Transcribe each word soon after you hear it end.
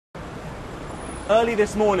Early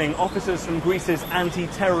this morning, officers from Greece's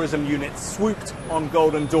anti-terrorism unit swooped on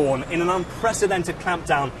Golden Dawn in an unprecedented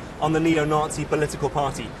clampdown on the neo-Nazi political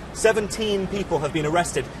party. 17 people have been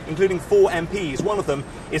arrested, including 4 MPs. One of them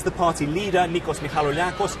is the party leader, Nikolaos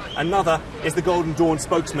Michaloliakos. Another is the Golden Dawn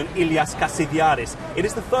spokesman, Ilias Kassidiaris. It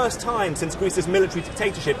is the first time since Greece's military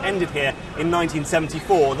dictatorship ended here in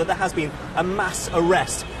 1974 that there has been a mass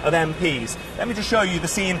arrest of MPs. Let me just show you the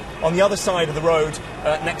scene on the other side of the road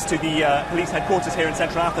next to the police headquarters here in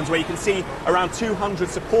central Athens, where you can see around 200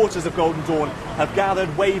 supporters of Golden Dawn have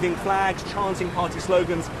gathered, waving flags, chanting party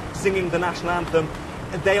slogans, singing the national anthem.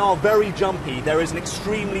 They are very jumpy. There is an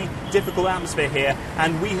extremely difficult atmosphere here,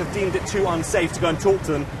 and we have deemed it too unsafe to go and talk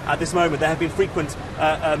to them at this moment. There have been frequent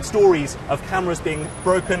stories of cameras being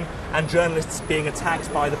broken and journalists being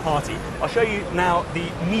attacked by the party. I'll show you now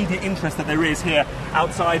the media interest that there is here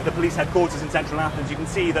outside the police headquarters in central Athens. You can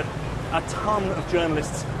see that a ton of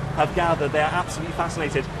journalists have gathered. They are absolutely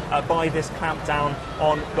fascinated by this clampdown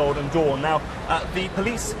on Golden Dawn. Now, the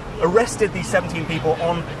police arrested these 17 people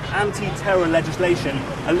on anti-terror legislation,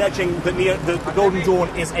 alleging that the Golden Dawn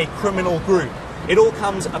is a criminal group. It all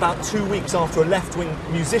comes about 2 weeks after a left-wing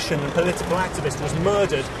musician and political activist was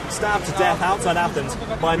murdered, stabbed to death outside Athens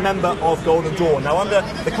by a member of Golden Dawn. Now, under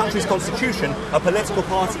the country's constitution, a political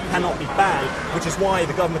party cannot be banned, which is why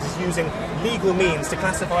the government is using legal means to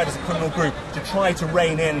classify it as a criminal group to try to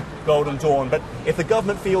rein in Golden Dawn. But if the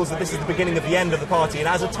government feels that this is the beginning of the end of the party, it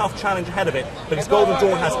has a tough challenge ahead of it, because Golden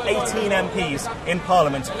Dawn has 18 MPs in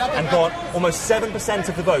Parliament and got almost 7%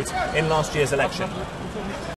 of the vote in last year's election.